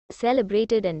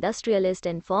Celebrated industrialist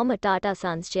and former Tata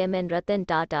Sons chairman Ratan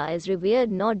Tata is revered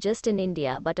not just in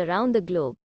India but around the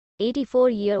globe.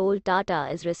 84-year-old Tata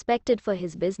is respected for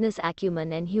his business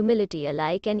acumen and humility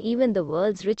alike, and even the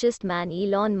world's richest man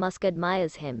Elon Musk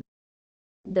admires him.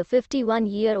 The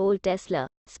 51-year-old Tesla,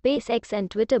 SpaceX and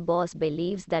Twitter boss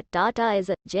believes that Tata is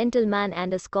a gentleman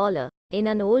and a scholar. In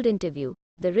an old interview,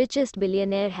 the richest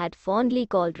billionaire had fondly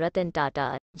called Ratan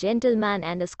Tata a gentleman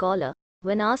and a scholar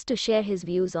when asked to share his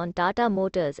views on Tata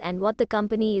Motors and what the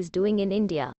company is doing in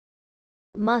India.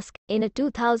 Musk, in a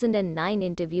 2009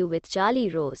 interview with Charlie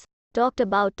Rose, talked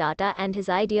about Tata and his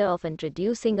idea of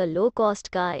introducing a low-cost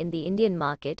car in the Indian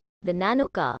market, the Nano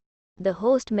car. The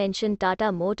host mentioned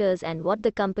Tata Motors and what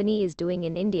the company is doing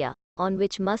in India, on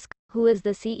which Musk, who is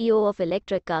the CEO of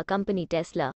electric car company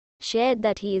Tesla, shared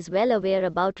that he is well aware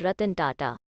about Ratan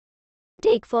Tata.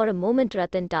 Take for a moment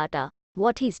Ratan Tata,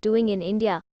 what he's doing in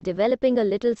India, developing a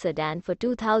little sedan for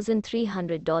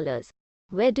 $2,300.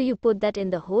 Where do you put that in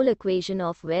the whole equation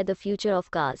of where the future of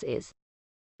cars is?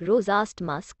 Rose asked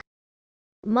Musk.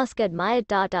 Musk admired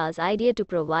Tata's idea to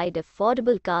provide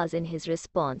affordable cars in his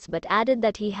response but added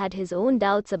that he had his own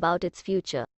doubts about its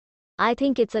future. I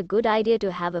think it's a good idea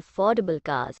to have affordable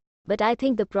cars, but I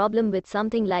think the problem with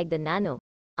something like the Nano,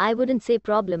 I wouldn't say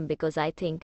problem because I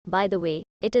think, by the way,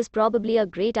 it is probably a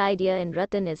great idea and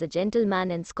Ratan is a gentleman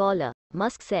and scholar,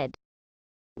 Musk said.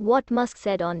 What Musk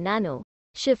said on Nano?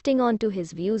 Shifting on to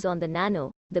his views on the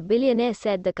Nano, the billionaire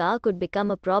said the car could become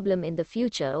a problem in the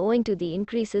future owing to the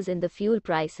increases in the fuel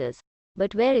prices.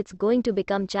 But where it's going to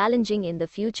become challenging in the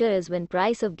future is when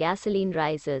price of gasoline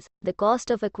rises. The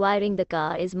cost of acquiring the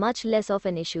car is much less of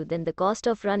an issue than the cost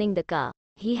of running the car,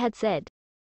 he had said.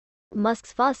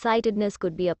 Musk's far-sightedness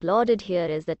could be applauded here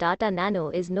as the Tata Nano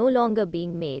is no longer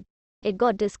being made. It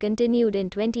got discontinued in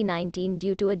 2019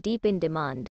 due to a dip in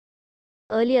demand.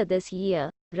 Earlier this year,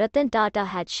 Ratan Tata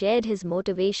had shared his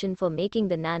motivation for making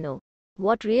the Nano.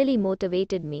 What really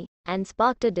motivated me, and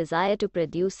sparked a desire to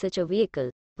produce such a vehicle,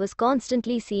 was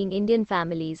constantly seeing Indian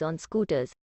families on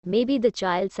scooters, maybe the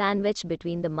child sandwiched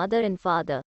between the mother and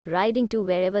father, riding to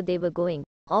wherever they were going,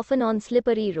 often on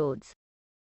slippery roads.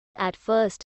 At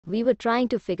first, we were trying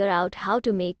to figure out how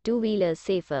to make two-wheelers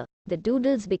safer. The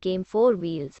doodles became four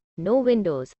wheels, no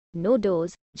windows, no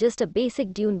doors, just a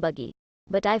basic dune buggy.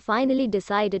 But I finally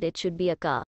decided it should be a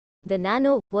car. The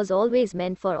Nano was always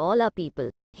meant for all our people,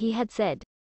 he had said.